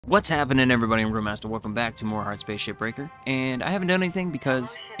What's happening, everybody? I'm Brewmaster. Welcome back to more Hardspace Shipbreaker. And I haven't done anything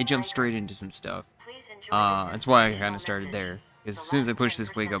because it jumped straight into some stuff. That's why I kind of started there. Because as soon as I push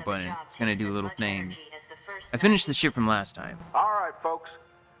this wake up button, it's going to do a little thing. I finished the ship from last time. Alright, folks.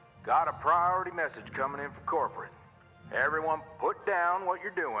 Got a priority message coming in for corporate. Everyone put down what you're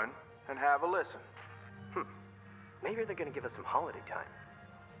doing and have a listen. Maybe they're gonna give us some holiday time.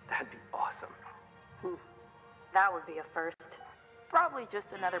 That'd be awesome. That would be a first. Probably just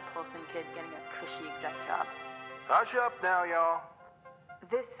another Pilsen kid getting a cushy exec job. Hush up now, y'all.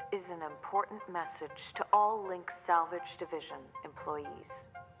 This is an important message to all LYNX Salvage Division employees.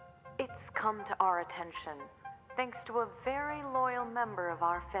 It's come to our attention, thanks to a very loyal member of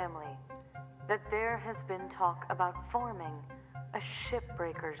our family, that there has been talk about forming a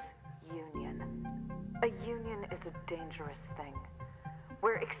shipbreakers union. A union is a dangerous thing,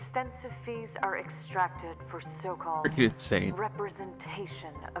 where extensive fees are extracted for so-called Insane.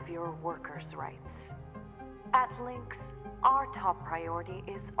 representation of your workers' rights. At LYNX, our top priority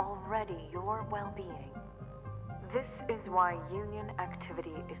is already your well-being. This is why union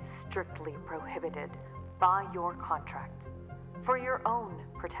activity is strictly prohibited by your contract, for your own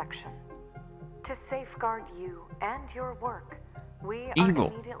protection. To safeguard you and your work, we are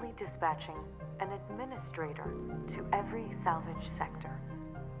immediately dispatching an administrator to every salvage sector.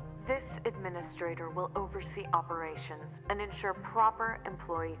 This administrator will oversee operations and ensure proper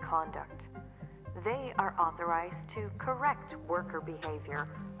employee conduct. They are authorized to correct worker behavior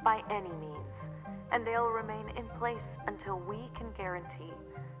by any means, and they'll remain in place until we can guarantee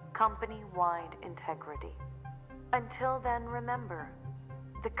company-wide integrity. Until then, remember,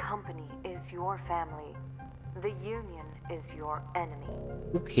 the company is your family. The union is your enemy.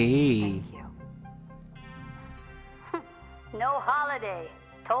 Okay. Thank you. No holiday.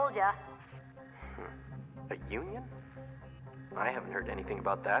 Told ya. A union? I haven't heard anything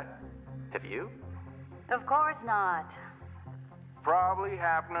about that. Have you? Of course not. Probably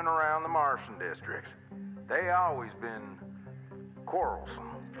happening around the Martian districts. They always been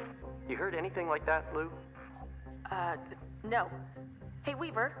quarrelsome. You heard anything like that, Lou? No. Hey,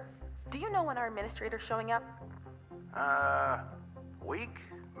 Weaver, do you know when our administrator's showing up? Week,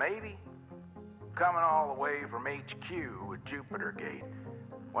 maybe? Coming all the way from HQ with Jupiter Gate.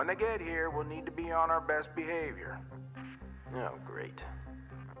 When they get here, we'll need to be on our best behavior. Oh, great.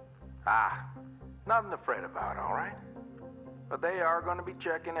 Nothing to fret about, alright? But they are going to be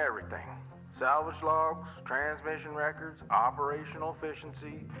checking everything. Salvage logs, transmission records, operational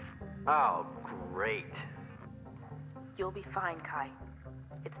efficiency. Oh, great. You'll be fine, Kai.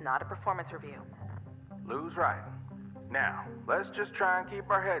 It's not a performance review. Lou's right. Now, let's just try and keep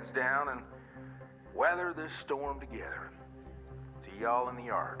our heads down and weather this storm together. See y'all in the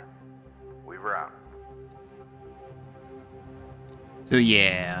yard. Weaver out. So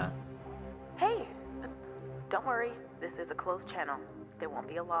yeah. Hey, don't worry. This is a closed channel. There won't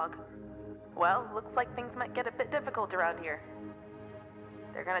be a log. Well, looks like things might get a bit difficult around here.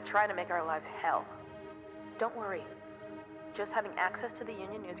 They're gonna try to make our lives hell. Don't worry. Just having access to the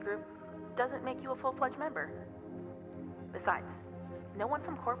Union News Group doesn't make you a full-fledged member. Besides, no one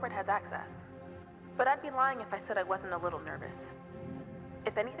from corporate has access. But I'd be lying if I said I wasn't a little nervous.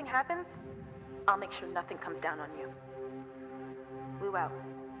 If anything happens, I'll make sure nothing comes down on you. Lou out.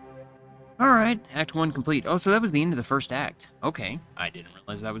 Alright, Act 1 complete. Oh, so that was the end of the first act. Okay, I didn't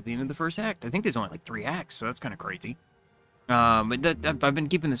realize that was the end of the first act. I think there's only like 3 acts, so that's kind of crazy. But I've been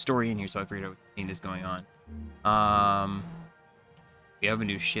keeping the story in here, so I figured I would see this going on. We have a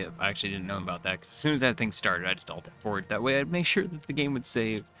new ship. I actually didn't know about that, because as soon as that thing started, I just altered forward. That way I'd make sure that the game would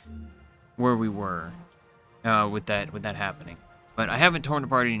save where we were with that happening. But I haven't torn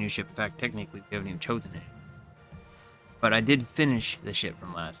apart any new ship. In fact, technically, we haven't even chosen it. But I did finish the ship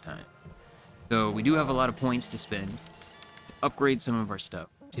from last time. So we do have a lot of points to spend to upgrade some of our stuff.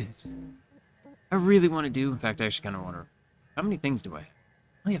 Which is, I really want to do. In fact, I actually kind of want to. How many things do I have?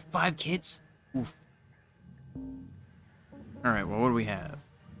 I only have 5 kits? Oof. Alright, well, what do we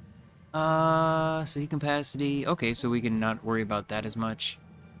have? City capacity. Okay, so we can not worry about that as much.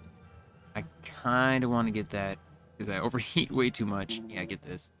 I kind of want to get that, because I overheat way too much. Yeah, I get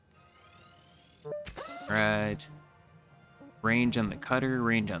this. Right. Range on the cutter,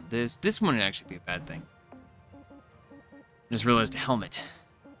 range on this. This wouldn't actually be a bad thing. Just realized a helmet.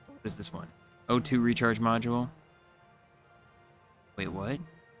 What is this one? O2 recharge module. Wait, what?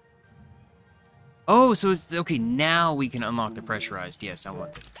 Oh, so it's... Okay, now we can unlock the pressurized. Yes, I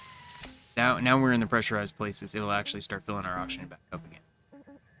want that. Now we're in the pressurized places. It'll actually start filling our oxygen back up again.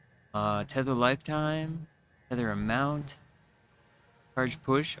 Tether lifetime. Tether amount. Charge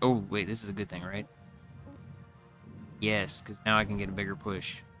push. Oh, wait, this is a good thing, right? Yes, because now I can get a bigger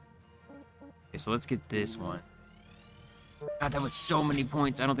push. so let's get this one. God, that was so many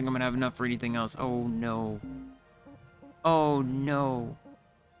points. I don't think I'm gonna have enough for anything else. Oh, no. Oh, no.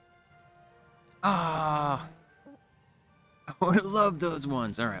 Ah. I would have loved those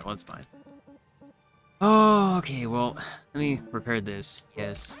ones. Alright, well, it's fine. Oh, okay, well, let me repair this.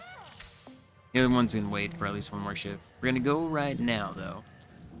 Yes. The other one's gonna wait for at least one more shift. We're gonna go right now, though.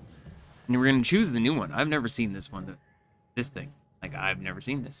 And we're gonna choose the new one. I've never seen this one, this thing. Like, I've never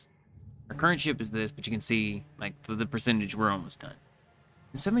seen this. Our current ship is this, but you can see, like, the percentage we're almost done.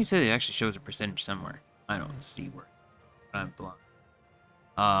 And somebody said it actually shows a percentage somewhere. I don't see where. I'm blind.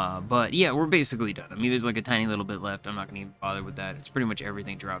 But yeah, we're basically done. I mean, there's like a tiny little bit left. I'm not gonna even bother with that. It's pretty much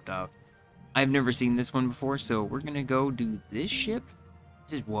everything dropped off. I've never seen this one before, so we're gonna go do this ship.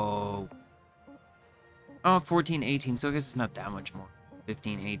 This is, whoa. Oh, 14, 18, so I guess it's not that much more.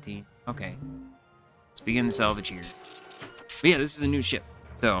 15, 18. Okay. Let's begin the salvage here. But yeah, this is a new ship.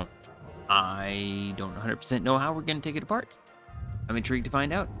 So, I don't 100% know how we're gonna take it apart. I'm intrigued to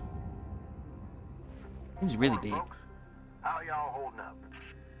find out. Seems really big. Folks, how y'all holding up?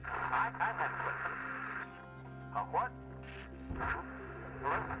 I've had a question. What?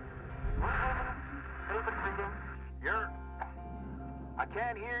 I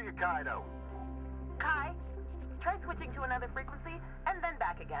can't hear you, Kaido. Kai, try switching to another frequency and then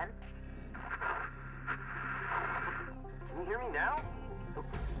back again. Can you hear me now?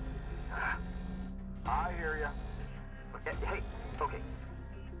 I hear you. Hey, okay.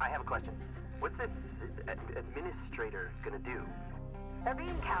 I have a question. What's this administrator gonna do? They're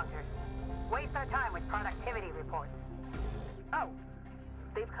being countered. Waste our time with productivity reports. Oh,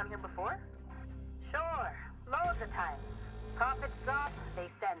 they've come here before? Sure, loads of times. Profits drop, they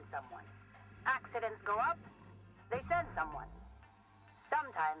send someone. Accidents go up, they send someone.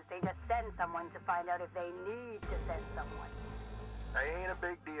 Sometimes they just send someone to find out if they need to send someone. They ain't a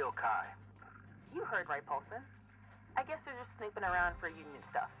big deal, Kai. You heard right, Paulson. I guess they're just snooping around for union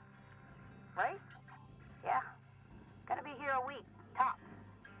stuff. Right? Yeah. Gonna be here a week, tops.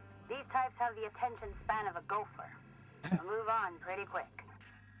 These types have the attention span of a gopher. They'll move on pretty quick.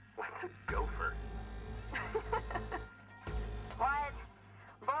 What's a gopher? Quiet.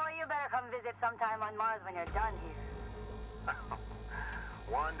 Boy, you better come visit sometime on Mars when you're done here.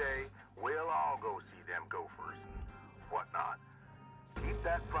 One day, we'll all go see them gophers and whatnot. Keep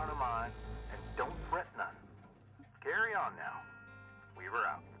that front of mind and don't fret none. Carry on now. Weaver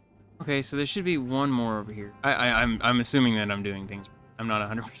out. Okay, so there should be one more over here. I'm assuming that I'm doing things. I'm not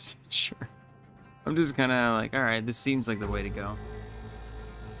 100% sure. I'm just kind of like, all right, this seems like the way to go.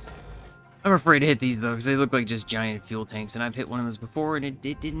 I'm afraid to hit these though, because they look like just giant fuel tanks, and I've hit one of those before, and it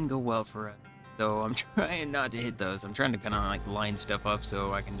didn't go well for us. So I'm trying not to hit those. I'm trying to kind of like line stuff up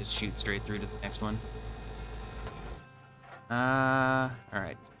so I can just shoot straight through to the next one. All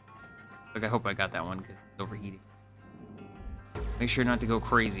right. Like, I hope I got that one because it's overheating. Make sure not to go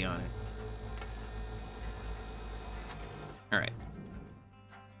crazy on it. Alright.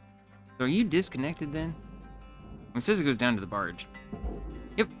 So are you disconnected then? It says it goes down to the barge.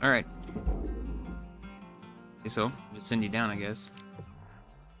 Yep, alright. Okay, so, just send you down, I guess.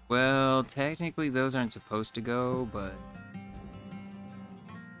 Well, technically those aren't supposed to go, but...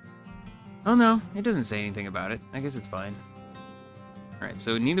 Oh no, it doesn't say anything about it. I guess it's fine. Alright,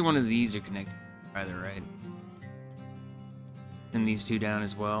 so neither one of these are connected either, right? And these two down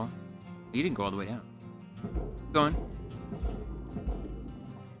as well. You didn't go all the way down. Keep going.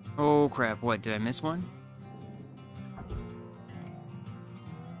 Oh crap, what, did I miss one?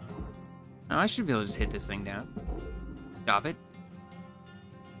 Oh, I should be able to just hit this thing down. Stop it.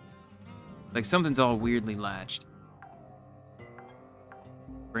 Like something's all weirdly latched.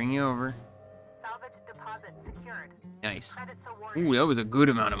 Bring you over. Salvage deposit secured. Nice. Credits awarded. Ooh, that was a good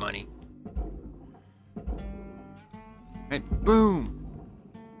amount of money. Right, boom!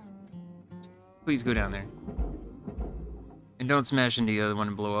 Please go down there. And don't smash into the other one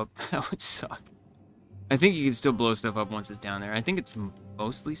and blow up. That would suck. I think you can still blow stuff up once it's down there. I think it's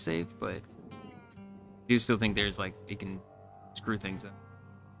mostly safe, but... I do still think there's, like, you can screw things up.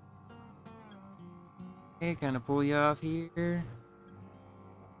 Okay, kind of pull you off here.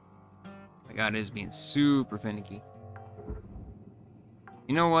 My god, it is being super finicky.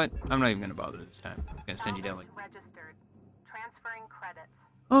 You know what? I'm not even gonna bother this time. I'm gonna send you down like... Registered. Transferring credits.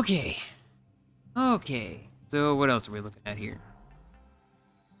 Okay. Okay. So what else are we looking at here?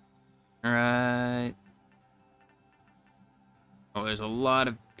 Alright. Oh, there's a lot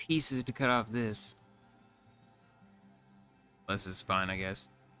of pieces to cut off this. This is fine, I guess.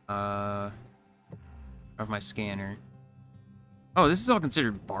 Off my scanner. Oh, this is all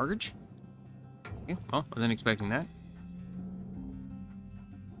considered barge? Okay, well, I wasn't expecting that.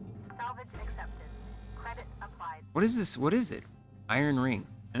 Salvage accepted. Credit applied. What is this? What is it? Iron ring.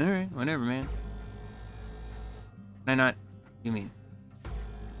 Alright, whatever, man. Can I not... You mean...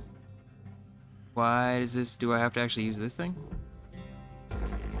 Why does this... Do I have to actually use this thing?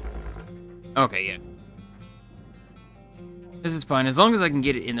 Okay, yeah. This is fine. As long as I can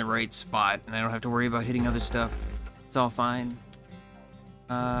get it in the right spot and I don't have to worry about hitting other stuff, it's all fine.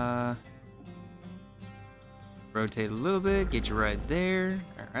 Rotate a little bit. Get you right there.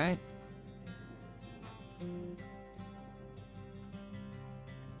 Alright.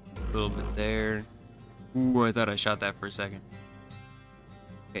 A little bit there. Ooh, I thought I shot that for a second.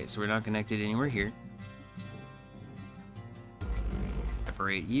 Okay, so we're not connected anywhere here.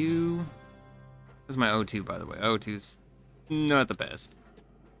 Separate you. This is my O2, by the way. O2's not the best.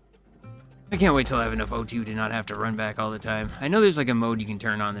 I can't wait till I have enough O2 to not have to run back all the time. I know there's like a mode you can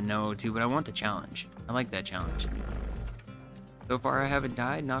turn on the no O2, but I want the challenge. I like that challenge. So far I haven't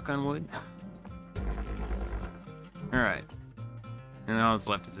died, knock on wood. Alright. And all that's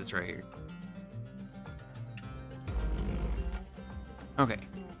left is this right here. Okay.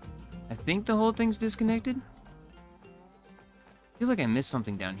 I think the whole thing's disconnected. I feel like I missed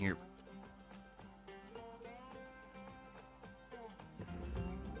something down here.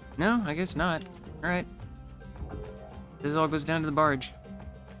 No, I guess not. Alright. This all goes down to the barge.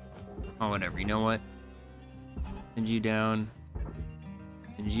 Oh, whatever. You know what? Send you down.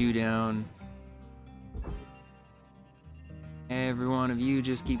 Send you down. Every one of you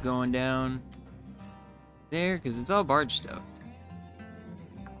just keep going down. There, because it's all barge stuff.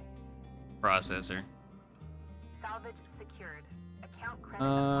 Processor. Salvage secured. Account credit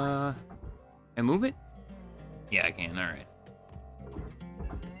applied. I move it? Yeah, I can. Alright.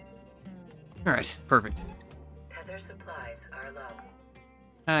 Alright, perfect. Tether supplies are low.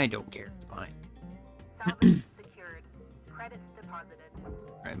 I don't care. It's fine. Salvage secured. Credits deposited.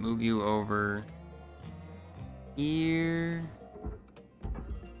 Alright, move you over here.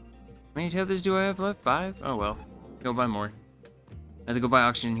 How many tethers do I have left? 5? Oh well. Go buy more. I have to go buy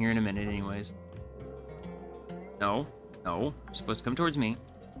oxygen here in a minute anyways. No. No. You're supposed to come towards me.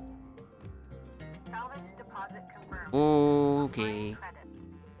 Salvage deposit confirmed. Okay. Credit.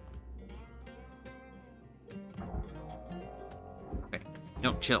 Okay.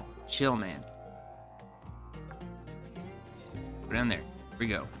 No, chill. Chill, man. Go down there. Here we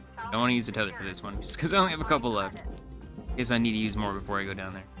go. I don't want to use the tether for this one, just because I only have a couple left. In case I need to use more before I go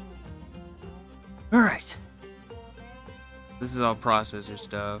down there. Alright. This is all processor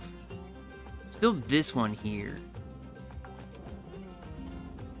stuff. Still this one here.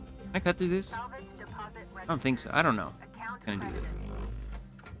 Can I cut through this? Salvage deposit I don't think so. I don't know. Account I'm gonna do credit. this.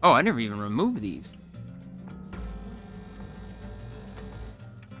 Oh, I never even removed these.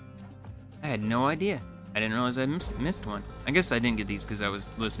 I had no idea. I didn't realize I missed one. I guess I didn't get these because I was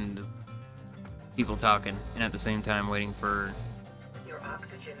listening to people talking and at the same time waiting for... Your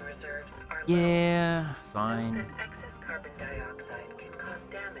oxygen reserves are low. Yeah, fine. Note that excess carbon dioxide can cause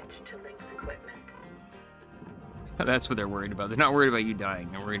damage to LYNX equipment. That's what they're worried about. They're not worried about you dying.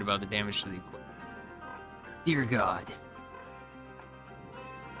 They're worried about the damage to the equipment. Dear God.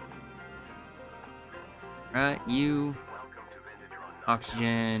 Right, you...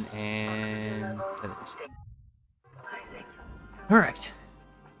 Oxygen and... tethers. Alright.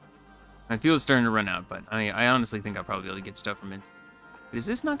 My fuel's starting to run out, but I honestly think I'll probably be able to get stuff from it. But is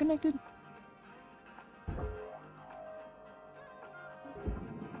this not connected?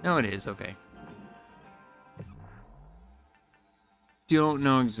 No, it is. Okay. Don't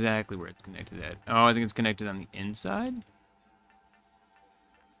know exactly where it's connected at. Oh, I think it's connected on the inside?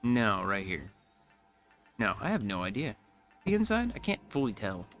 No, right here. No, I have no idea. The inside? I can't fully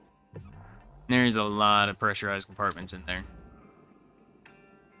tell. There's a lot of pressurized compartments in there.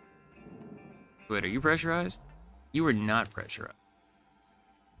 Wait, are you pressurized? You are not pressurized.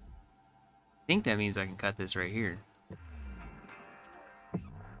 I think that means I can cut this right here.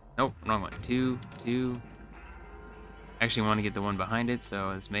 Nope, wrong one. 2, 2. I actually want to get the one behind it,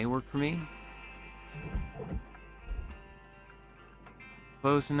 so this may work for me.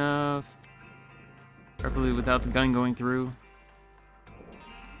 Close enough. Preferably without the gun going through.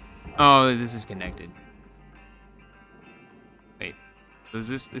 Oh, this is connected. Wait. Was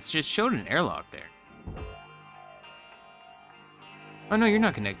this? It's just showed an airlock there. Oh no, you're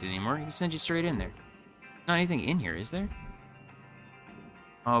not connected anymore. I can send you straight in there. Not anything in here, is there?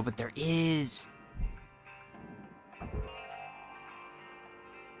 Oh, but there is.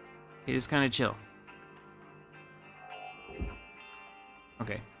 Okay, just kind of chill.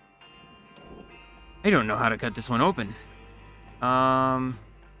 Okay. I don't know how to cut this one open. I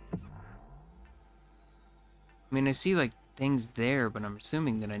mean, I see like things there, but I'm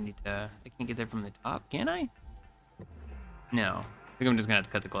assuming that I need to... I can't get there from the top, can I? No. I think I'm just gonna have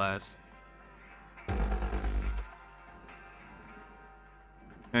to cut the glass.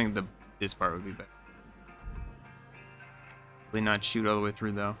 I think this part would be better. Probably not shoot all the way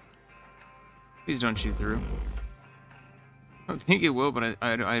through, though. Please don't shoot through. I don't think it will, but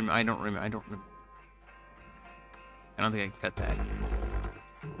I don't remember. I don't think I can cut that.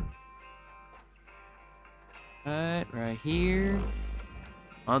 Cut right here.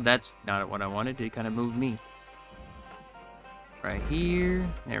 Well, that's not what I wanted. It kind of moved me. Right here.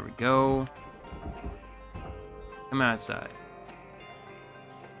 There we go. Come outside.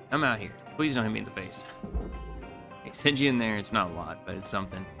 Come out here. Please don't hit me in the face. Hey, send you in there. It's not a lot, but it's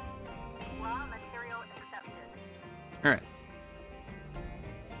something. Raw material accepted. Alright.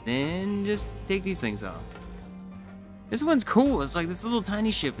 Then just take these things off. This one's cool. It's like this little tiny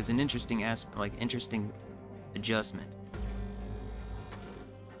ship is an interesting aspect, like interesting adjustment.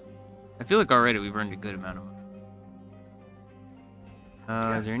 I feel like already we've earned a good amount of money.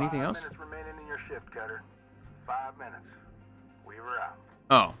 Is there anything else? 5 minutes remaining in your shift, Cutter. 5 minutes. We were out.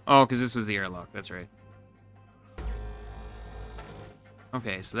 Oh, because this was the airlock. That's right.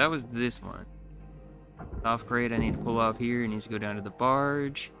 Okay, so that was this one. Off crate, I need to pull off here. It needs to go down to the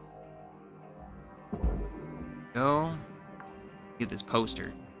barge. Go. Get this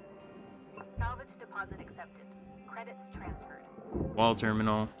poster. Salvage deposit accepted. Credits transferred. Wall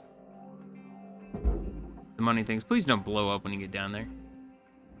terminal. The money things. Please don't blow up when you get down there.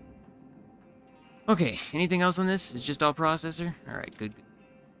 Okay, anything else on this? It's just all processor? Alright, good.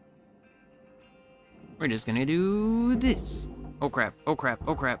 We're just gonna do this. Oh crap, oh crap,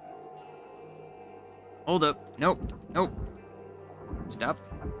 oh crap. Hold up. Nope, nope. Stop.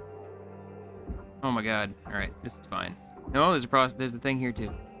 Oh my god. Alright, this is fine. No, there's the thing here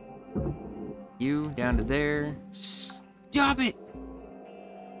too. You down to there. Stop it!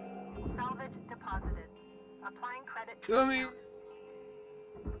 Salvage deposited. Applying credit. Come here.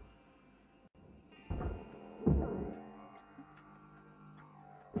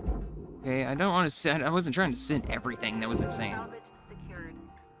 Okay, I don't want to send. I wasn't trying to send everything. That was insane. Salvage secured.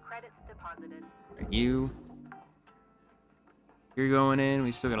 Credits deposited. You. You're going in.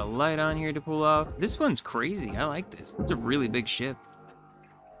 We still got a light on here to pull off. This one's crazy. I like this. It's a really big ship.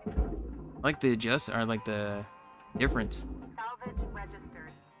 I like the the difference. Salvage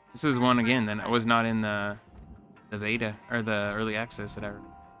registered. This was one again that was not in the beta or the early access that I.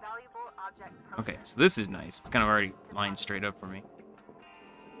 Valuable object. Okay, so this is nice. It's kind of already lined straight up for me.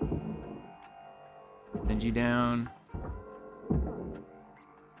 Send you down. Salvage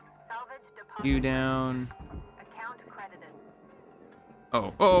deposit. You down. Account credited.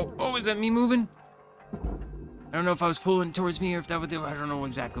 Oh, is that me moving? I don't know if I was pulling towards me or if that was, I don't know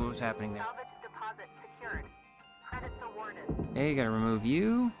exactly what was happening there. Salvage deposit secured. Credits awarded. Hey, gotta remove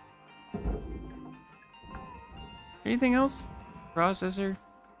you. Anything else? Processor?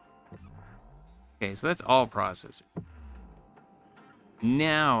 Okay, so that's all processor.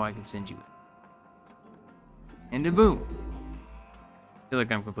 Now I can send you in. And a boom. I feel like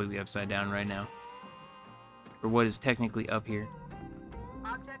I'm completely upside down right now. For what is technically up here.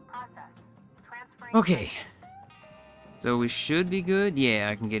 Object processed. Transferring. Okay. So we should be good. Yeah,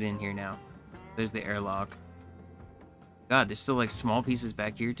 I can get in here now. There's the airlock. God, there's still like small pieces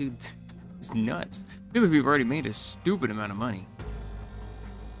back here, dude. It's nuts. I feel like we've already made a stupid amount of money.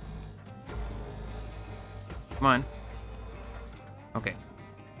 Come on. Okay.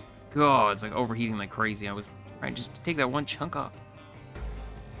 God, it's like overheating like crazy. I was trying just to take that one chunk off.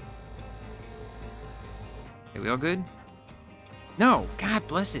 Okay, we all good? No! God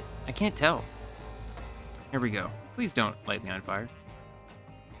bless it. I can't tell. Here we go. Please don't light me on fire.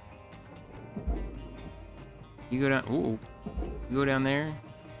 You go down. Ooh. You go down there.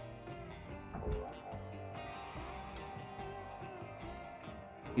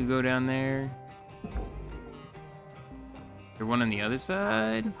 You go down there. There's one on the other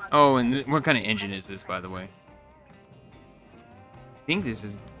side. Oh, and what kind of engine is this, by the way? I think this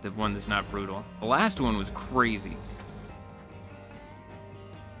is the one that's not brutal. The last one was crazy.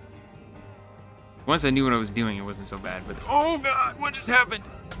 Once I knew what I was doing, it wasn't so bad. But oh god, what just happened?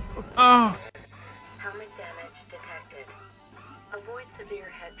 Oh. Helmet damage detected. Avoid severe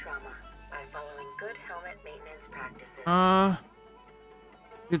head trauma by following good helmet maintenance practices.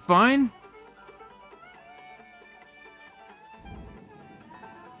 Is it fine?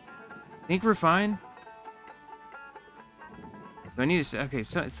 Think we're fine? Do I need to... Okay,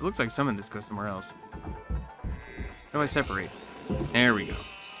 so it looks like some of this goes somewhere else. How do I separate? There we go.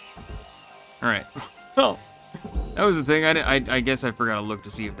 Alright. Oh! That was the thing. I guess I forgot to look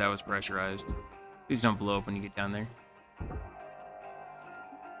to see if that was pressurized. Please don't blow up when you get down there.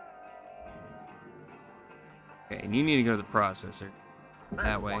 Okay, and you need to go to the processor.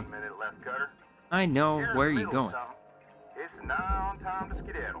 That way. 1 minute left, Cutter. I know. You're in Where are the you middle of going? something. It's now on time to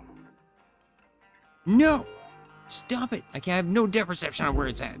skedaddle. No! Stop it! I have no depth perception on where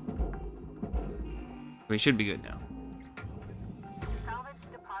it's at. We should be good now.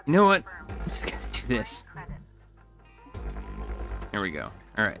 You know what? I'm just gonna do this. There we go.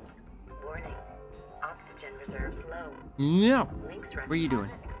 Alright. Warning. Oxygen reserves low. No! Links What are you doing?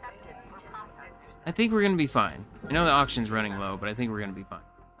 I think we're gonna be fine. I know the auction's running low, but I think we're gonna be fine.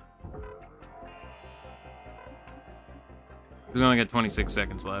 We only got 26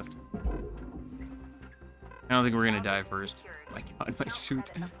 seconds left. I don't think we're gonna die first. Oh my god, my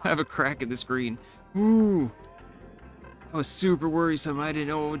suit. I have a crack in the screen. Ooh. I was super worrisome. I didn't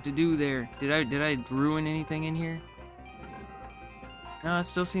know what to do there. Did I ruin anything in here? No, it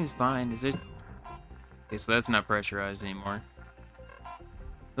still seems fine. Is there... Okay, so that's not pressurized anymore.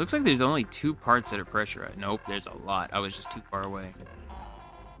 Looks like there's only 2 parts that are pressurized. Nope, there's a lot. I was just too far away.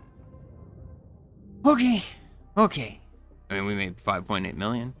 Okay. Okay. I mean, we made 5.8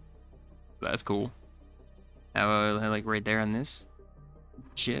 million. That's cool. Like right there on this.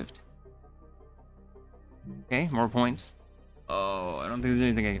 Shift. Okay, more points. Oh, I don't think there's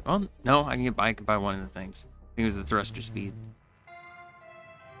anything I can... Oh, no, I can buy one of the things. I think it was the thruster speed.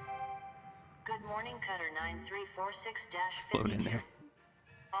 Good morning, Cutter 9346-52. Float in there.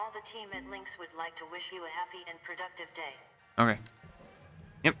 All the team at Lynx would like to wish you a happy and productive day. Okay.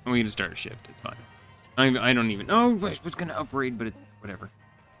 Yep, we can just start a shift. It's fine. I don't even... Oh, I was going to upgrade, but it's... Whatever.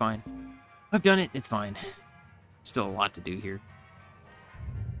 It's fine. I've done it. It's fine. Still a lot to do here.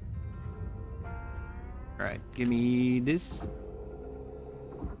 Alright, give me this.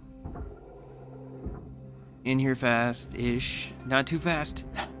 In here fast-ish. Not too fast.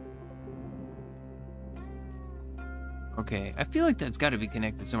 Okay, I feel like that's got to be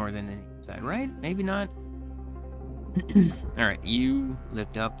connected somewhere than the inside, right? Maybe not. Alright, you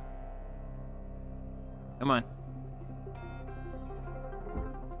lift up. Come on.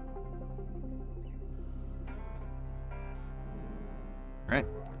 Alright,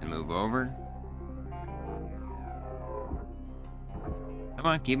 and move over. Come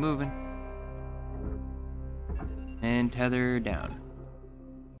on, keep moving. And tether down.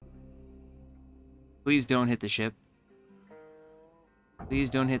 Please don't hit the ship. Please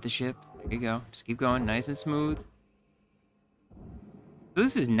don't hit the ship. There you go. Just keep going, nice and smooth. So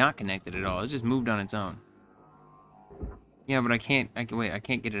this is not connected at all. It just moved on its own. Yeah, but I can't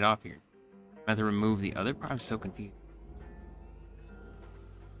get it off here. I have to remove the other part. I'm so confused.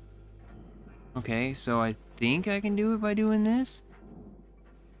 Okay, so I think I can do it by doing this.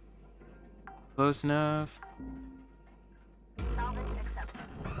 Close enough.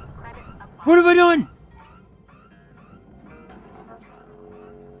 What have I done?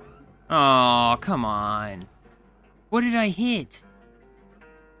 Oh, come on. What did I hit?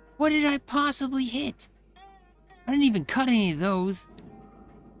 What did I possibly hit? I didn't even cut any of those.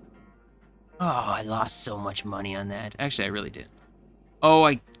 Oh, I lost so much money on that. Actually, I really did. Oh,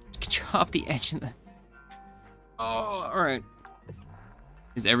 I chopped the edge of the... Oh, alright.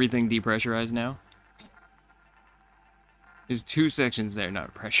 Is everything depressurized now? There's 2 sections there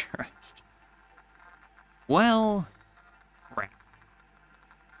not pressurized. Well, crap.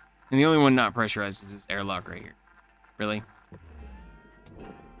 And the only one not pressurized is this airlock right here. Really?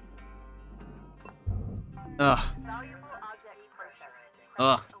 Ugh.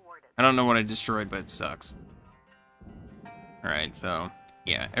 Ugh. I don't know what I destroyed, but it sucks. Alright, so,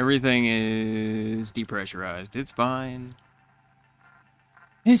 yeah, everything is depressurized. It's fine.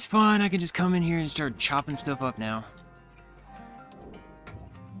 It's fine, I can just come in here and start chopping stuff up now.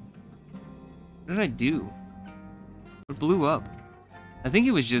 What did I do? What blew up? I think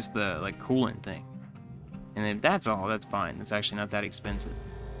it was just the, like, coolant thing. And if that's all, that's fine. It's actually not that expensive.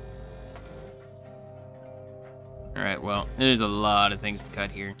 Alright, well, there's a lot of things to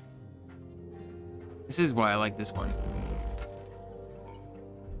cut here. This is why I like this one.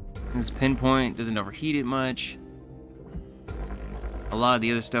 This pinpoint doesn't overheat it much. A lot of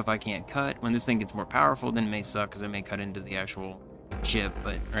the other stuff I can't cut. When this thing gets more powerful, then it may suck because I may cut into the actual ship,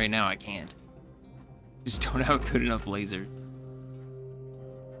 but right now I can't. Just don't have a good enough laser.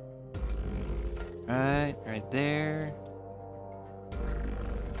 Right there.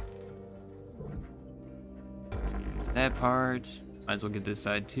 That part. Might as well get this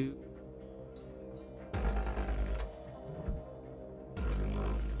side too.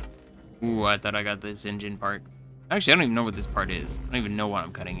 Ooh, I thought I got this engine part. Actually, I don't even know what this part is. I don't even know what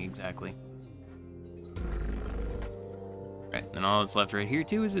I'm cutting exactly. Right, and all that's left right here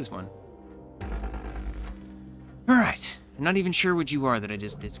too is this one. Alright, I'm not even sure what you are that I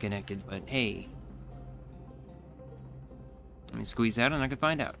just disconnected, but hey. Let me squeeze out and I can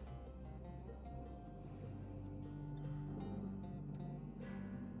find out.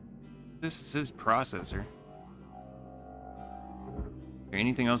 This is processor. Is there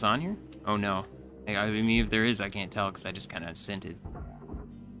anything else on here? Oh no. I mean, if there is, I can't tell because I just kind of sent it.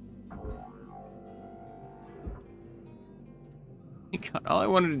 God, all I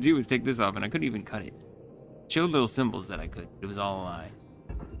wanted to do was take this off and I couldn't even cut it. It showed little symbols that I could. It was all a lie.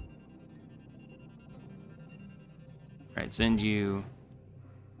 Alright, send you.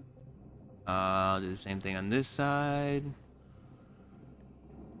 I'll do the same thing on this side.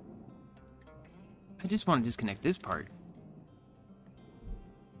 I just want to disconnect this part.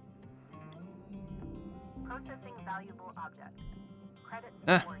 Processing valuable object. Credit.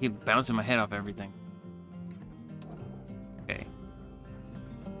 Keep bouncing my head off everything. Okay.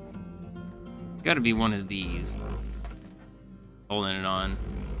 It's got to be one of these. Holding it on.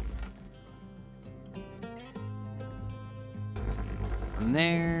 From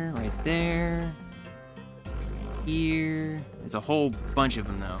there, right there. Here. There's a whole bunch of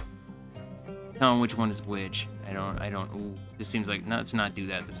them though. Tell them which one is which. I don't, ooh, this seems like, no, let's not do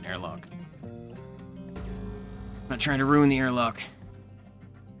that, that's an airlock. I'm not trying to ruin the airlock.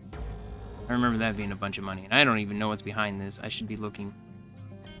 I remember that being a bunch of money, and I don't even know what's behind this. I should be looking.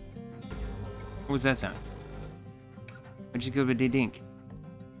 What was that sound? Where'd you go to dink?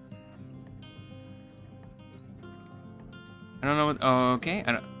 I don't know what, oh, okay.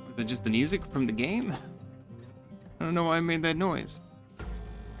 Was it just the music from the game? I don't know why I made that noise.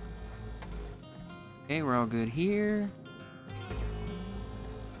 Okay, we're all good here.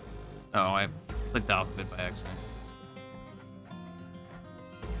 Oh, I clicked off of it by accident.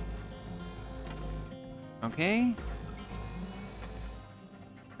 Okay.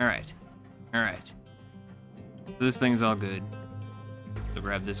 Alright. Alright. So this thing's all good. So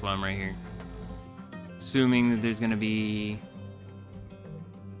grab this one right here. Assuming that there's gonna be...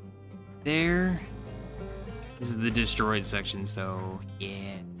 There. This is the destroyed section, so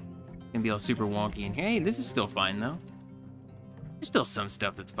yeah. Gonna be all super wonky in here. Hey, this is still fine though. There's still some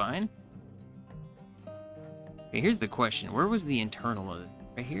stuff that's fine. Okay, here's the question. Where was the internal of it?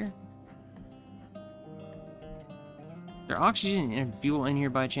 Right here? Is there oxygen and fuel in here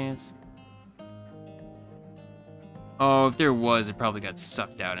by chance? Oh, if there was, it probably got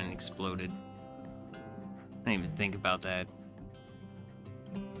sucked out and exploded. I didn't even think about that.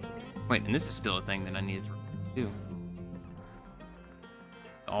 Wait, and this is still a thing that I need to do.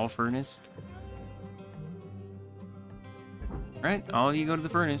 All furnace. Alright, all of you go to the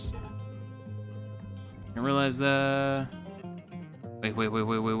furnace. I realize the... Wait,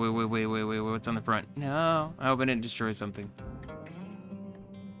 what's on the front? No, I hope I didn't destroy something.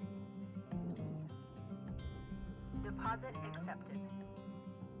 Deposit accepted.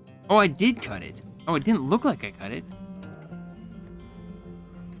 Oh, I did cut it. Oh, it didn't look like I cut it.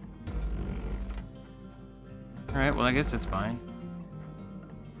 Alright, well, I guess that's fine.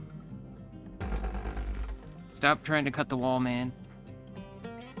 Stop trying to cut the wall, man.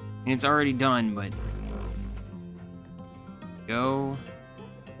 And it's already done, but... Go.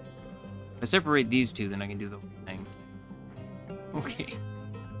 If I separate these two, then I can do the whole thing. Okay.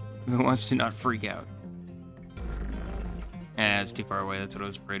 Who wants to not freak out? It's too far away, that's what I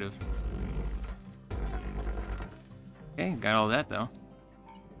was afraid of. Okay, got all that, though.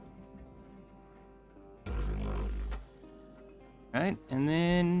 Right, and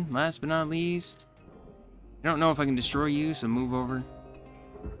then, last but not least... I don't know if I can destroy you, so move over.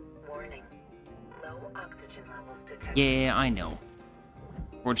 Warning. Low oxygen levels detected. Yeah, I know.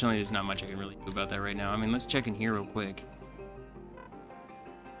 Fortunately, there's not much I can really do about that right now. I mean, let's check in here real quick.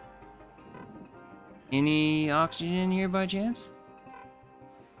 Any oxygen in here by chance?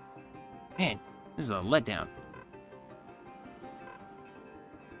 Man, this is a letdown.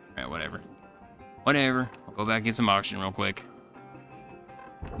 Alright, whatever. Whatever. I'll go back and get some oxygen real quick.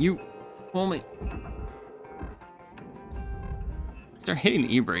 You... Pull me. Start hitting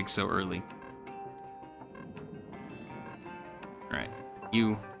the e-brake so early. Alright,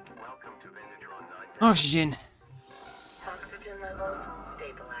 you. Welcome to Vintage Run 9. Oxygen. Oxygen levels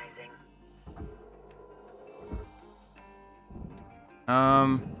stabilizing.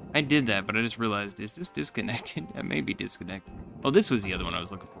 I did that, but I just realized, is this disconnected? That may be disconnected. Oh, this was the other one I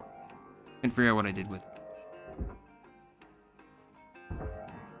was looking for. Couldn't figure out what I did with it.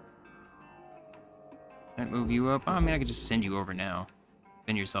 Can I move you up? Oh, I mean, I could just send you over now.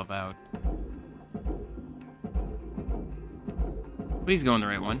 Bend yourself out. Please go in the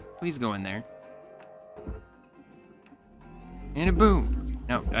right one. Please go in there. And a boom.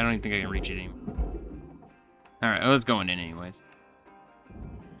 No, I don't even think I can reach it anymore. Alright, well, let's go in anyways.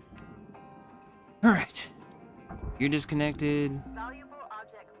 Alright. You're disconnected. Valuable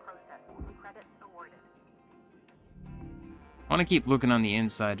object processing. Credits awarded. I want to keep looking on the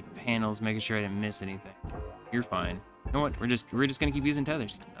inside panels, making sure I didn't miss anything. You're fine. You know what? We're just gonna keep using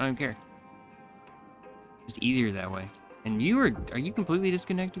tethers. I don't even care. Just easier that way. And are you completely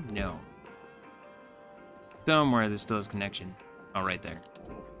disconnected? No. Somewhere this still has connection. Oh, right there.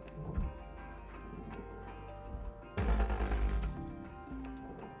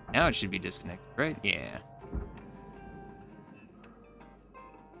 Now it should be disconnected, right? Yeah.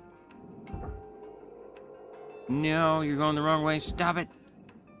 No, you're going the wrong way. Stop it.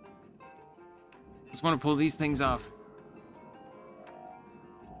 Just want to pull these things off.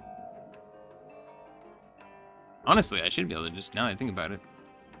 Honestly, I should be able to just, now that I think about it.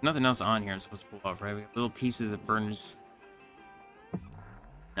 Nothing else on here I'm supposed to pull off, right? We have little pieces of furnace.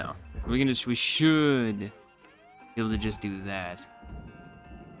 No. We should be able to just do that.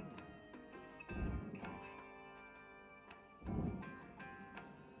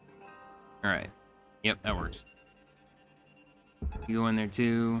 Alright. Yep, that works. You go in there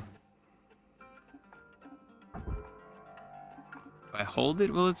too. If I hold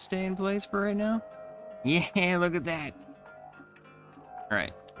it, will it stay in place for right now? Yeah, look at that.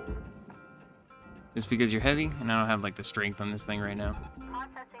 Alright. Just because you're heavy, and I don't have like the strength on this thing right now.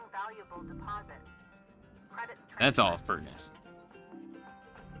 Processing valuable deposit. Credits That's all furnace.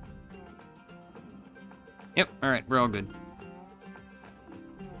 Yep, alright, we're all good.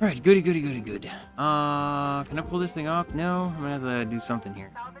 Alright, goody, goody, goody, good. Can I pull this thing off? No, I'm gonna have to do something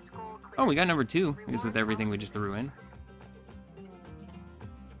here. Salvage gold. Oh, we got number 2. I guess with everything we just threw in.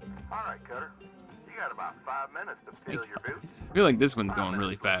 All right, Cutter. You got about 5 minutes to fill your boots. I feel like this one's going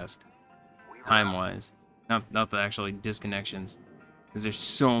really fast. Time-wise. Not the actually disconnections. Because there's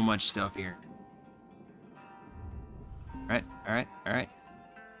so much stuff here. Alright, alright, alright.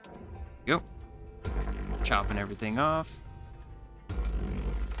 Go. Chopping everything off.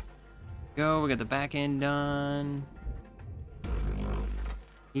 Go, we got the back end done.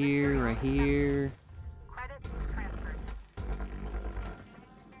 Here, right here. Credits transferred.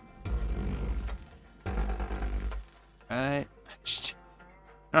 Right.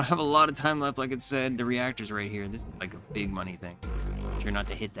 I don't have a lot of time left, like it said. The reactor's right here. This is like a big money thing. Sure not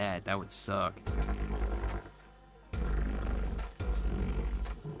to hit that. That would suck.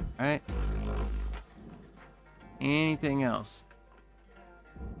 Alright. Anything else?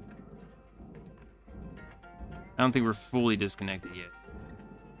 I don't think we're fully disconnected yet.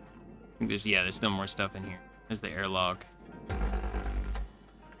 I think there's still more stuff in here. There's the airlock.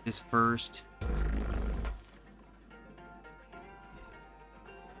 This first.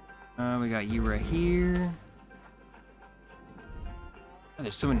 We got you right here. Oh,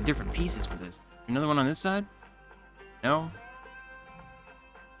 there's so many different pieces for this. Another one on this side? No?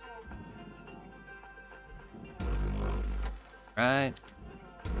 Right.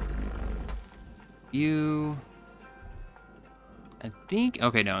 You. I think.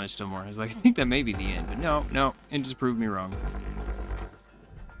 Okay, no, there's still more. I was like, I think that may be the end, but no, it just proved me wrong.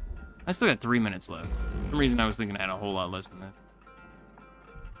 I still got 3 minutes left. For some reason, I was thinking I had a whole lot less than that.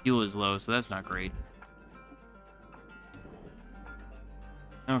 Fuel is low, so that's not great.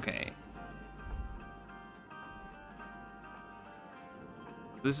 Okay.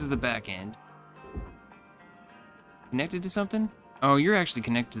 This is the back end. Connected to something? Oh, you're actually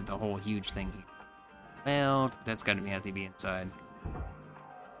connected to the whole huge thing here. Well, that's got to have to be inside.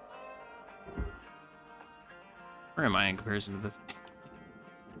 Where am I in comparison to the...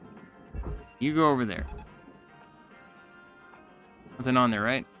 You go over there. Nothing on there,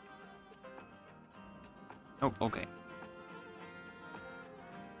 right? Oh, okay.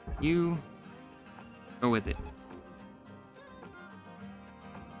 You go with it.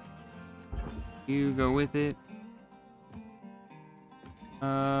 You go with it.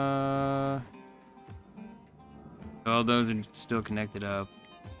 All those are still connected up.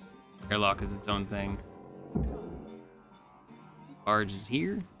 Airlock is its own thing. Barge is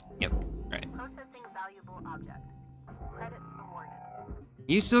here. Yep. Right. Processing valuable object. Credits awarded.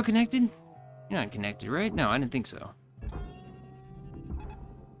 You still connected? You're not connected, right? No, I didn't think so.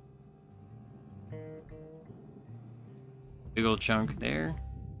 Big old chunk there.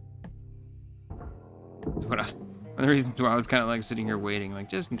 That's one of the reasons why I was kind of like sitting here waiting, like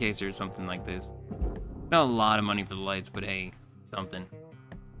just in case there's something like this. Not a lot of money for the lights, but hey, something.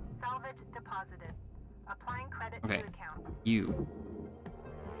 Salvage deposited. Applying credit Okay. to account. You.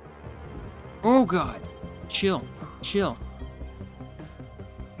 Oh god. Chill. Chill.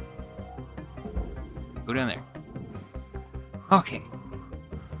 Go down there. Okay.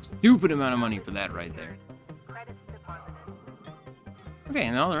 Stupid amount of money for that right there. Credits deposited. Okay,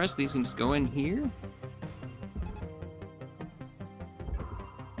 and all the rest of these can just go in here.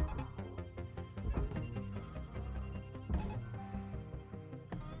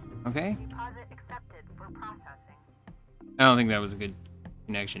 Okay. Deposit accepted for processing. I don't think that was a good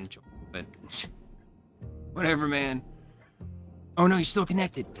connection, but whatever, man. Oh no, you're still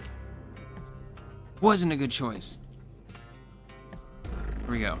connected. Wasn't a good choice.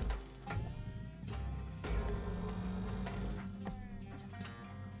 Here we go.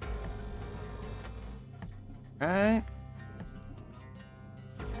 Right.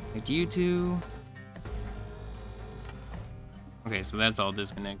 Connect you two. Okay, so that's all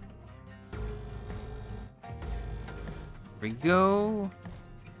disconnected. Here we go.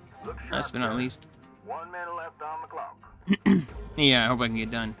 Last but not least. 1 minute left on the clock. Yeah, I hope I can get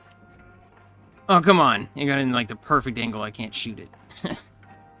done. Oh, come on. You got it in like the perfect angle. I can't shoot it.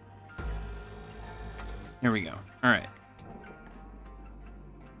 Here we go. Alright.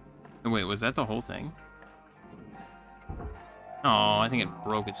 Oh, wait, was that the whole thing? Oh, I think it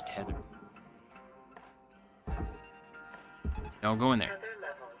broke its tether. No, go in there. Tether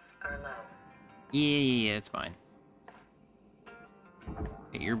levels are low. Yeah, it's fine.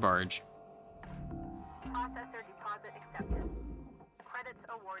 Get your barge. Processor deposit accepted. Credits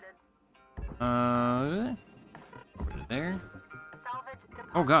awarded. Over to there. Salvage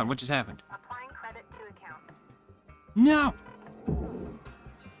deposit. Oh god, what just happened? Applying credit to account. No!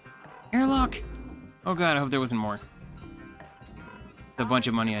 Airlock! Oh god, I hope there wasn't more. A bunch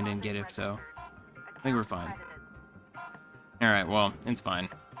of money I didn't get if so. I think we're fine. Alright, well, it's fine.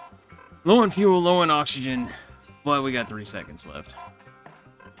 Low on fuel, low on oxygen, but we got 3 seconds left.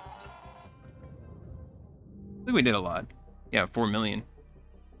 I think we did a lot. Yeah, 4 million.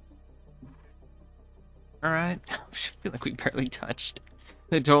 Alright. I feel like we barely touched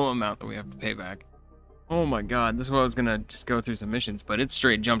the total amount that we have to pay back. Oh my god, this is what I was gonna just go through some missions, but it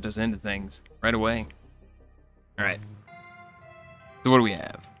straight jumped us into things right away. Alright. So what do we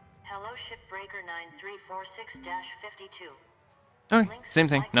have? Hello, Shipbreaker 9346-52. Okay, same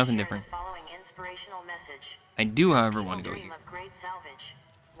thing, nothing different. Following inspirational message. I do, however, want to go Dream here. of great salvage,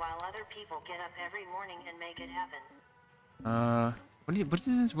 while other people get up every morning and make it happen. What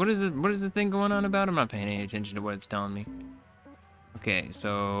is this? What is the thing going on about? I'm not paying any attention to what it's telling me. Okay,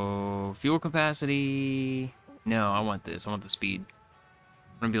 so fuel capacity. No, I want this. I want the speed.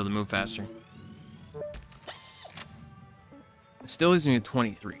 I want to be able to move faster. It still leaves me at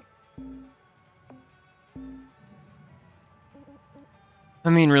 23. I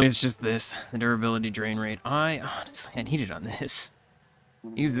mean, really, it's just this. The durability drain rate. Honestly, I need it on this.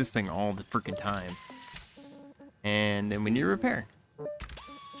 Use this thing all the freaking time. And then we need to repair.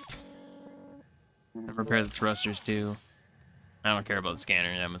 And repair the thrusters too. I don't care about the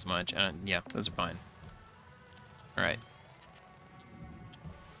scanner that much. Yeah, those are fine. Alright.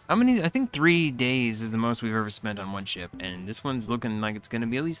 How many? I think 3 days is the most we've ever spent on one ship. And this one's looking like it's going to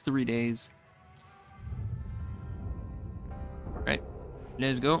be at least 3 days. Right.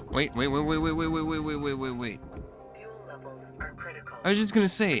 Let's go. Wait. Fuel levels are critical. I was just going to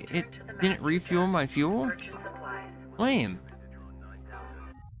say, it didn't refuel my fuel? Purchase supplies. Lame.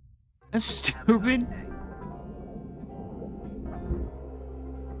 That's stupid.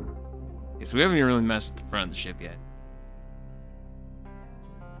 Okay, so we haven't even really messed with the front of the ship yet.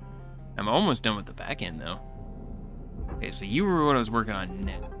 I'm almost done with the back end, though. Okay, so you were what I was working on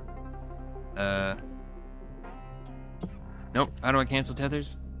net. Nope. How do I cancel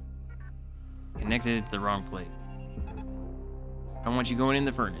tethers? Connected it to the wrong place. I want you going in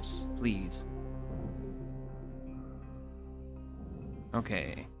the furnace, please.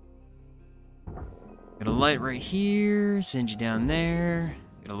 Okay. Get a light right here, send you down there.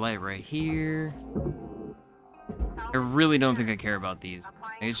 Get a light right here. I really don't think I care about these.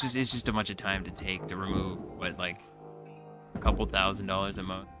 It's just a bunch of time to take to remove what, like a couple $1,000s a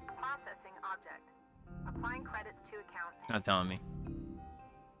month. Processing object. Applying credits to account. Not telling me.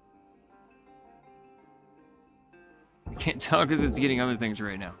 I can't tell because it's getting other things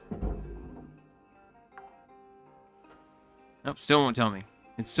right now. Nope, still won't tell me.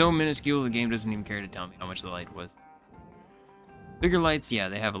 It's so minuscule the game doesn't even care to tell me how much the light was. Bigger lights, yeah,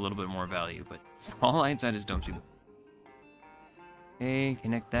 they have a little bit more value, but small lights, I just don't see them. Okay,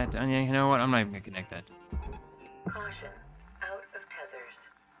 connect that. You know what? I'm not even gonna connect that. Caution. Out of tethers.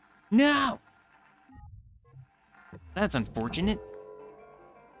 No! That's unfortunate.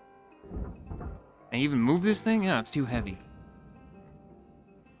 Can I even move this thing? No, it's too heavy.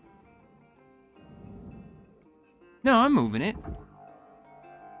 No, I'm moving it.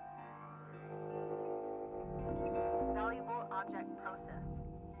 Valuable object processed.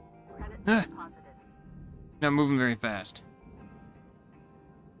 Credits Ah. deposited. Not moving very fast.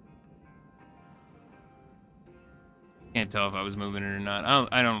 Can't tell if I was moving it or not.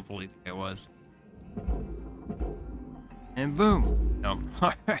 I don't fully think I was. And boom. No, No.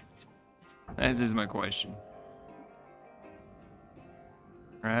 Alright. That is my question.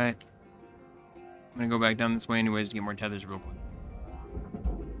 Alright. I'm gonna go back down this way anyways to get more tethers real quick.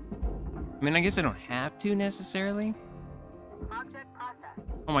 I mean, I guess I don't have to necessarily. Object processed.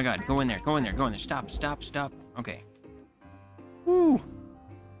 Oh my god, go in there, go in there, go in there. Stop, stop, stop. Okay. Woo!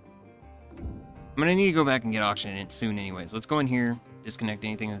 I'm gonna need to go back and get auction it soon anyways. Let's go in here, disconnect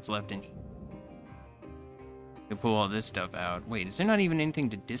anything that's left in here. Pull all this stuff out. Wait, is there not even anything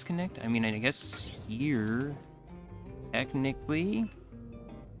to disconnect? I mean, I guess here, technically.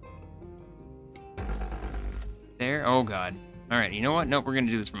 There. Oh god. All right. You know what? Nope. We're gonna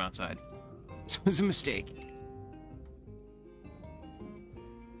do this from outside. This was a mistake.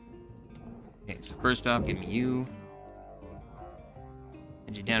 Okay. So first off, give me you.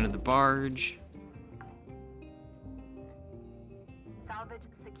 Send you down to the barge. Salvage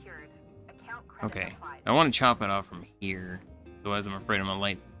secured. Account credit Okay. applied. I want to chop it off from here. Otherwise, I'm afraid I'm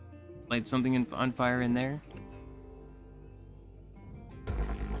gonna light something on fire in there.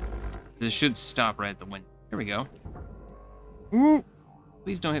 This should stop right at the window. Here we go. Ooh!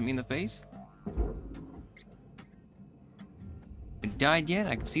 Please don't hit me in the face. If it died yet,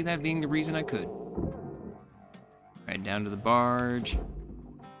 I can see that being the reason I could. Right down to the barge.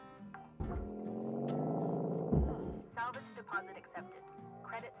 Salvage deposit accepted.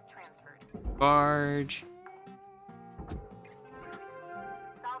 Credits transferred. Barge.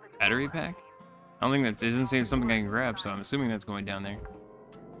 Salvage Battery pack? I don't think that doesn't say it's something I can grab, so I'm assuming that's going down there.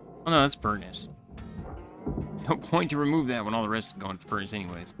 Oh no, that's furnace. No point to remove that when all the rest is going to the furnace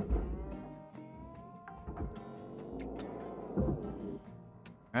anyways.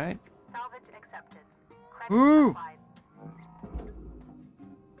 Alright. Salvage accepted. Credits Woo! applied.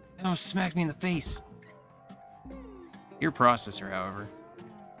 That almost smacked me in the face. Your processor, however.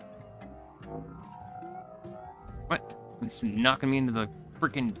 What? It's knocking me into the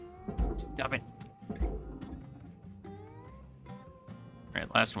freaking... Stop it.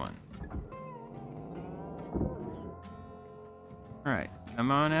 Alright, last one. Alright,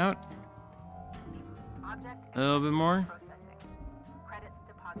 come on out. Object A little bit more. processing. Credits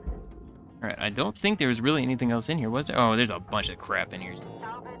deposited. Alright, I don't think there was really anything else in here, was there? Oh, there's a bunch of crap in here.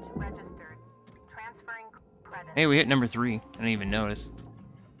 Salvage registered. Transferring credits. Hey, we hit number 3. I didn't even notice.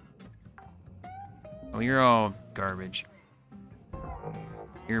 Oh, you're all garbage.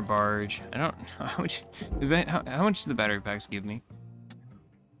 Your barge. I don't know how much is that. How much do the battery packs give me?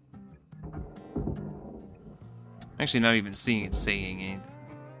 Actually, not even seeing it saying anything.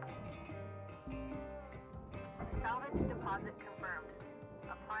 Salvage deposit confirmed.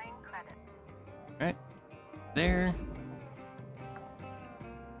 Applying credit. Right there.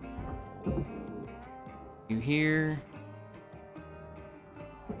 You here?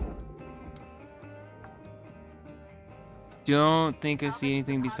 Don't think I see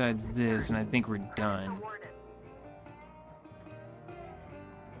anything besides this, and I think we're done. Awarded.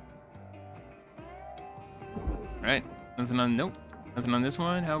 Right? Nothing on. Nope. Nothing on this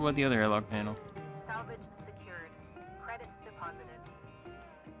one. How about the other airlock panel? Salvage secured. Credits deposited.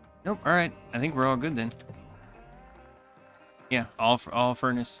 Nope. All right. I think we're all good then. Yeah. All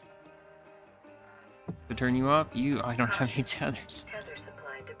furnace. To turn you off, I don't have any tethers. Tether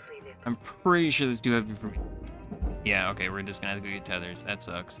supply depleted. I'm pretty sure this too heavy for me. Yeah. Okay. We're just gonna have to go get tethers. That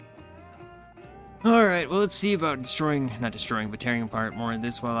sucks. All right. Well, let's see about not destroying, but tearing apart more of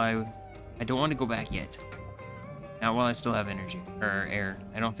this while I don't want to go back yet. Not while I still have energy, or air.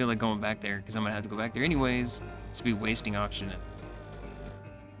 I don't feel like going back there, because I'm going to have to go back there anyways. It's be wasting oxygen.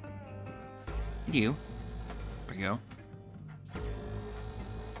 Thank you. There we go.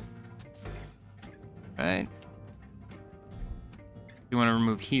 Right. You want to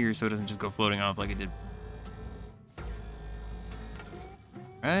remove here so it doesn't just go floating off like it did.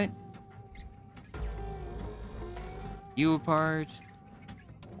 Right. You apart.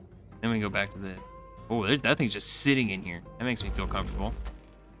 Then we go back to the... Oh, that thing's just sitting in here. That makes me feel comfortable.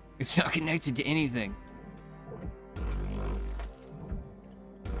 It's not connected to anything.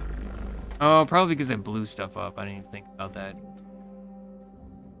 Oh, probably because I blew stuff up. I didn't even think about that.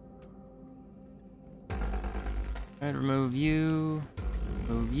 Alright, remove you.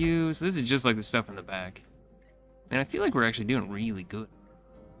 Remove you. So this is just like the stuff in the back. And I feel like we're actually doing really good.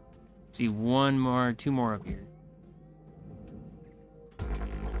 See, two more up here.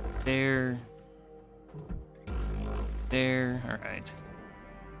 There. There. Alright.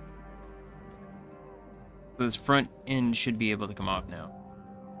 So this front end should be able to come off now.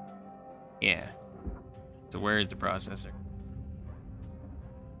 Yeah. So where is the processor?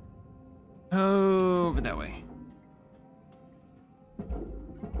 Over that way.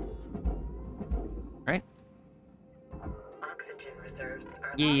 Right? Oxygen reserve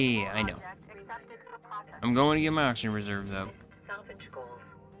Yeah, I know. I'm going to get my auction reserves up. Salvage goals.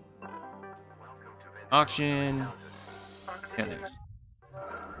 Auction. Tethers.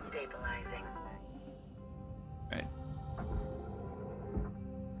 Stabilizing. Right.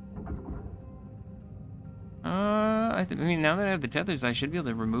 I mean, now that I have the tethers, I should be able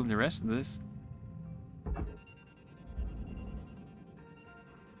to remove the rest of this.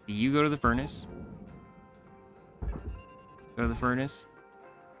 You go to the furnace. Go to the furnace.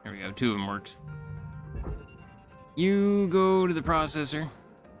 There we go. 2 of them works. You go to the processor.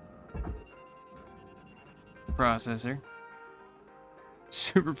 Processor.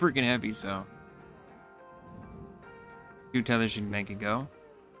 Super freaking heavy, so 2 tethers should make it go.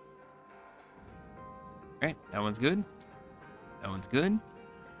 Alright, that one's good. That one's good.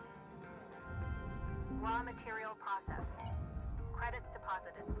 Raw material processed. Credits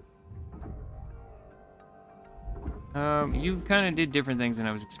deposited. You kind of did different things than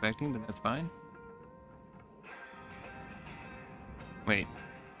I was expecting, but that's fine. Wait.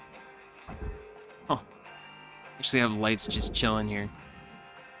 Oh. Actually have lights just chilling here.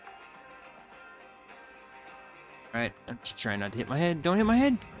 Alright, I'm just trying not to hit my head. Don't hit my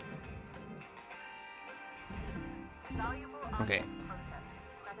head! Okay.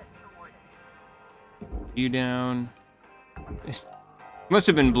 You down. This must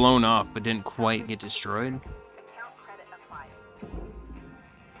have been blown off, but didn't quite get destroyed.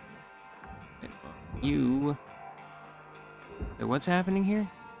 You. Wait, what's happening here?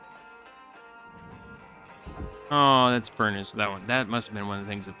 Oh, that's furnace. That one. That must have been one of the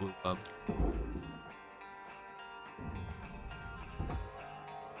things that blew up.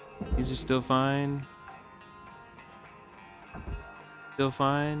 These are still fine. Still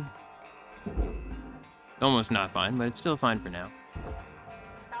fine. Almost not fine, but it's still fine for now.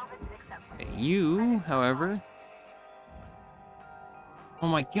 Okay, you, however. Oh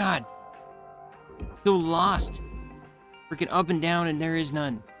my god. Still lost. Freaking up and down, and there is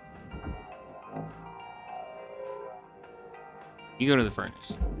none. You go to the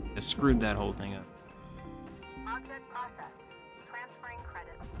furnace. Just screwed that whole thing up. Object processed. Transferring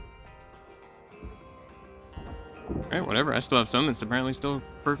credits. Alright, whatever. I still have some that's apparently still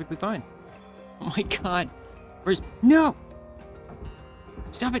perfectly fine. Oh my god. Where's... No!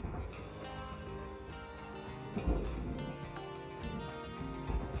 Stop it!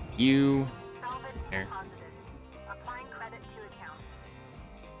 You... There. Applying credit to account.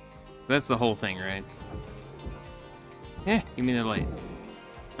 That's the whole thing, right? Give me the light.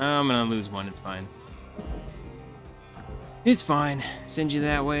 I'm gonna lose one, it's fine. It's fine. Send you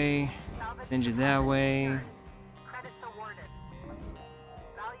that way. Send you that way. Credits awarded.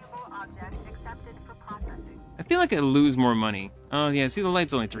 Valuable object accepted for processing. I feel like I lose more money. Oh yeah, see the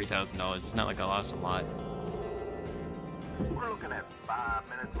light's only $3,000. It's not like I lost a lot. We're looking at 5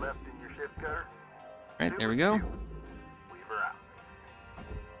 minutes left in your shift cutter. Right, there we go. Weaver out.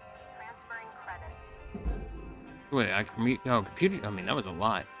 Transferring credits. Wait, I can oh, computer. I mean, that was a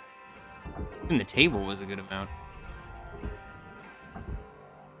lot. Even the table was a good amount.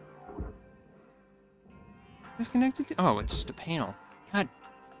 Disconnected? Oh, it's just a panel. God,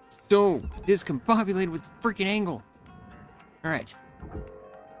 so discombobulated with freaking angle. All right.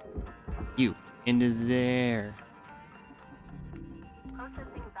 You into there.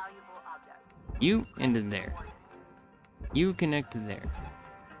 Processing valuable object. You into there. You connect to there.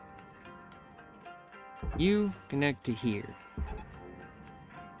 You connect to here.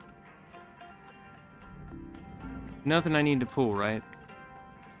 Nothing I need to pull, right?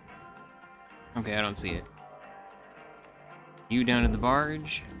 Okay, I don't see it. You down at the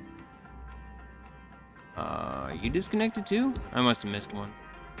barge. You disconnected too? I must have missed one.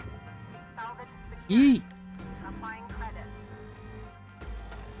 Salvage secured. Yee! Applying credit.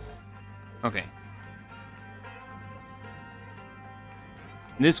 Okay.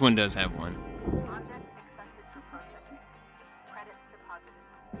 This one does have one. Object accepted for processing. Credits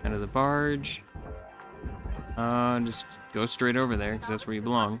deposited. Out of the barge. Just go straight over there, because that's where you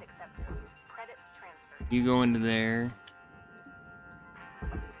belong. Accepted. Credits transferred. You go into there.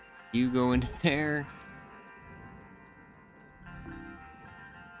 You go into there.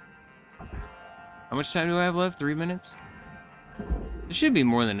 How much time do I have left? 3 minutes? There should be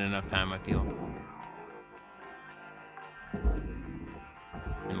more than enough time, I feel.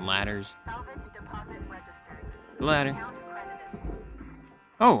 And ladders. Salvage deposit registered. Ladder. Account credited.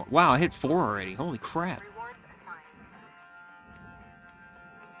 Oh, wow, I hit 4 already. Holy crap. Rewards assigned.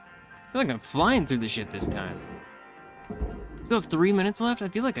 I feel like I'm flying through the shit this time. Still have 3 minutes left? I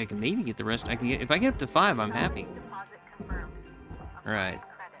feel like I can maybe get the rest. I can get, if I get up to 5, I'm happy. Deposit confirmed. Alright. Credit.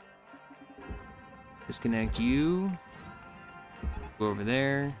 Disconnect you. Go over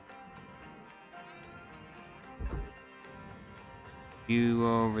there. You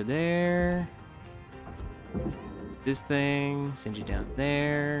over there. This thing, send you down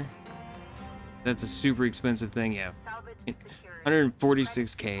there. That's a super expensive thing, yeah.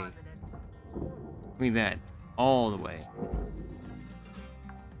 146K. Give me that all the way.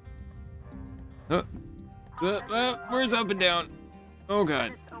 Where's up and down? Oh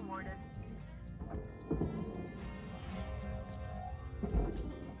god.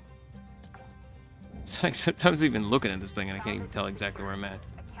 It's like sometimes even looking at this thing and I can't even tell exactly where I'm at.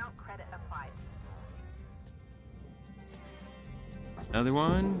 Another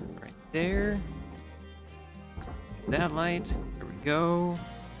one right there. That light. There we go.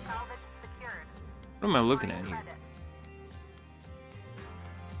 What am I looking at here?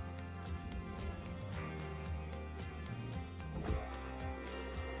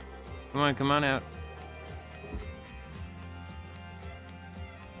 Come on out.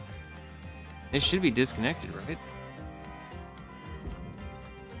 It should be disconnected, right?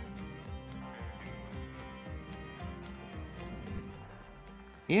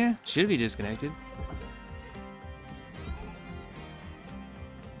 Yeah, should be disconnected.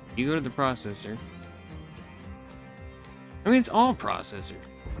 You go to the processor. I mean, it's all processor.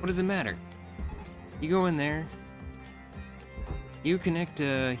 What does it matter? You go in there. You connect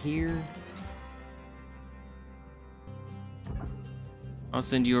here. I'll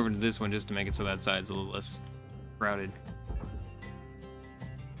send you over to this one just to make it so that side's a little less crowded.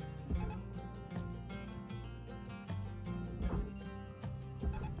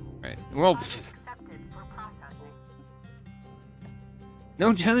 Right. Well,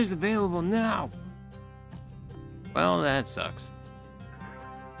 no tethers available now. Well, that sucks.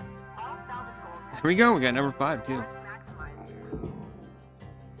 Here we go. We got number 5 too.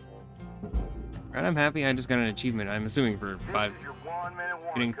 Right, I'm happy. I just got an achievement. I'm assuming for 5.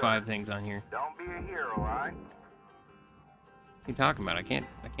 Getting 5 things on here. Don't be a hero, alright? What are you talking about? I can't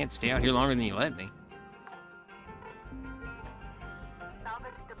stay out here longer than you let me.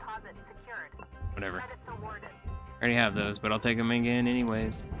 Salvage deposit secured. Whatever. Credits awarded. I already have those, but I'll take them again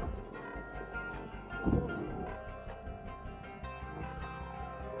anyways.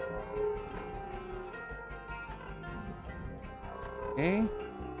 Okay.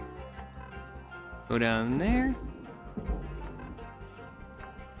 Go down there.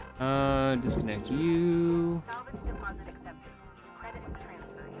 Disconnect you. Salvage deposit accepted. Credits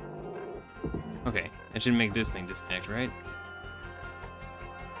transferred. Okay, I should make this thing disconnect, right?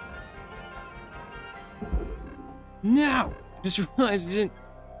 No! Just realized I didn't.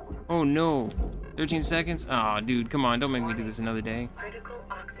 Oh no. 13 seconds? Aw, dude, come on, don't make me do this another day. Critical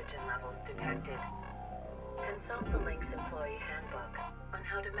oxygen levels detected. Consult the LYNX employee handbook on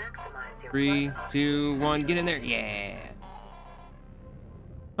how to maximize your 3, blood 2, 1, get in there. Yeah.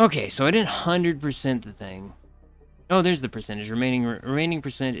 Okay, so I didn't 100% the thing. Oh, there's the percentage. Remaining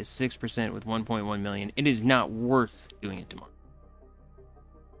percent is 6% with 1.1 million. It is not worth doing it tomorrow.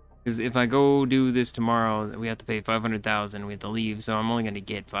 Because if I go do this tomorrow, we have to pay 500,000. We have to leave, so I'm only going to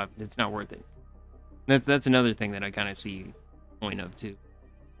get 5. It's not worth it. That's another thing that I kind of see the point of too.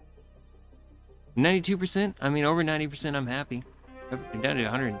 92%. I mean, over 90%. I'm happy. I'm down to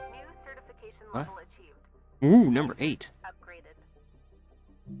 100. New certification What? level achieved. Ooh, number 8. Upgraded.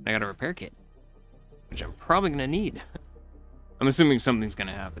 I got a repair kit, which I'm probably gonna need. I'm assuming something's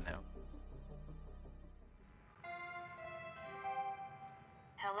gonna happen now.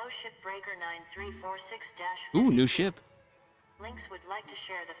 Hello, Shipbreaker 9346-. Ooh, new ship. LYNX would like to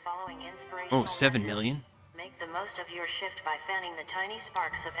share the following inspirational. Oh, 7 message. million. Make the most of your shift by fanning the tiny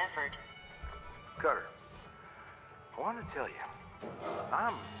sparks of effort. Cutter, I want to tell you,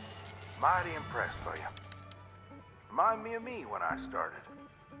 I'm mighty impressed by you. Remind me of me when I started.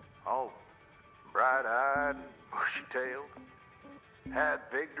 All bright-eyed and bushy-tailed. Had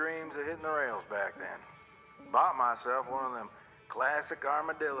big dreams of hitting the rails back then. Bought myself one of them classic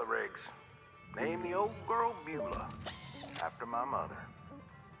armadillo rigs. Named the old girl Beulah, after my mother.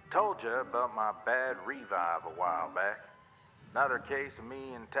 Told you about my bad revive a while back. Another case of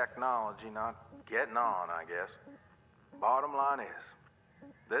me and technology not getting on, I guess. Bottom line is,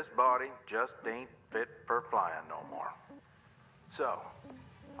 this body just ain't fit for flying no more. So,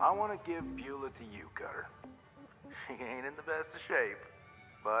 I want to give Beulah to you, Cutter. She ain't in the best of shape,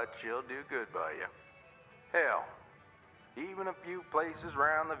 but she'll do good by you. Hell, even a few places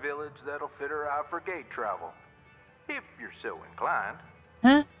around the village that'll fit her out for gate travel, if you're so inclined.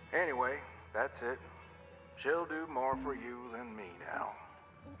 Huh? Anyway, that's it. She'll do more for you than me now.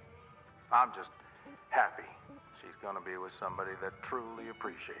 I'm just happy she's gonna be with somebody that truly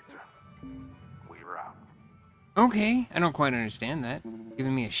appreciates her. We're out. Okay, I don't quite understand that.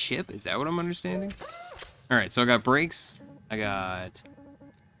 Giving me a ship? Is that what I'm understanding? Alright, so I got brakes. I got...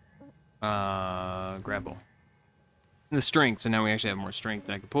 grapple. And the strength, so now we actually have more strength.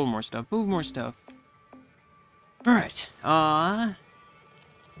 And I can pull more stuff, move more stuff. Alright, but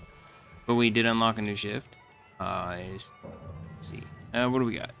we did unlock a new shift. Let's see. What do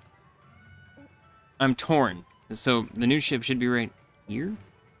we got? I'm torn. So the new ship should be right here?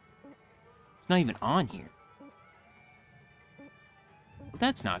 It's not even on here. Well,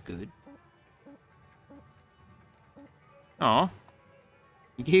 that's not good. Oh,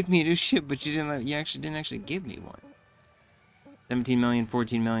 you gave me a new ship, but you didn't. You actually didn't give me one. 17 million,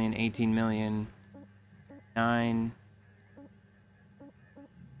 14 million, 18 million, 9.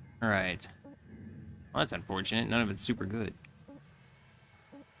 All right. Well, that's unfortunate. None of it's super good.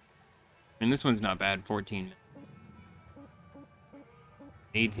 And this one's not bad. 14.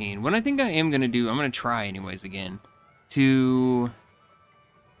 18. What I think I am gonna do, I'm gonna try anyways again to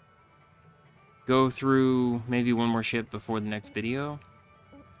go through maybe one more ship before the next video.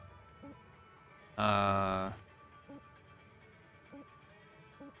 I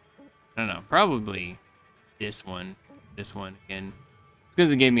don't know, probably this one again. It's because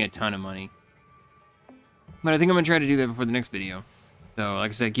it gave me a ton of money. But I think I'm gonna try to do that before the next video. So,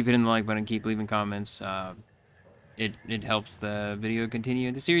 like I said, keep hitting the like button, keep leaving comments. It helps the video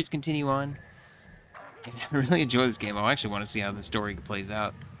continue, the series continue on. And I really enjoy this game. I actually want to see how the story plays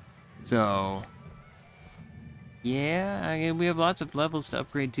out. So, yeah, we have lots of levels to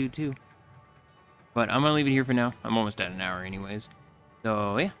upgrade to, too. But I'm going to leave it here for now. I'm almost at an hour anyways.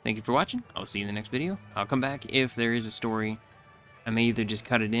 So, yeah, thank you for watching. I'll see you in the next video. I'll come back if there is a story. I may either just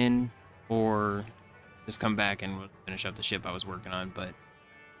cut it in or just come back and we'll finish up the ship I was working on. But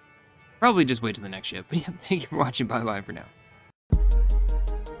probably just wait till the next ship. But yeah, thank you for watching. Bye-bye for now.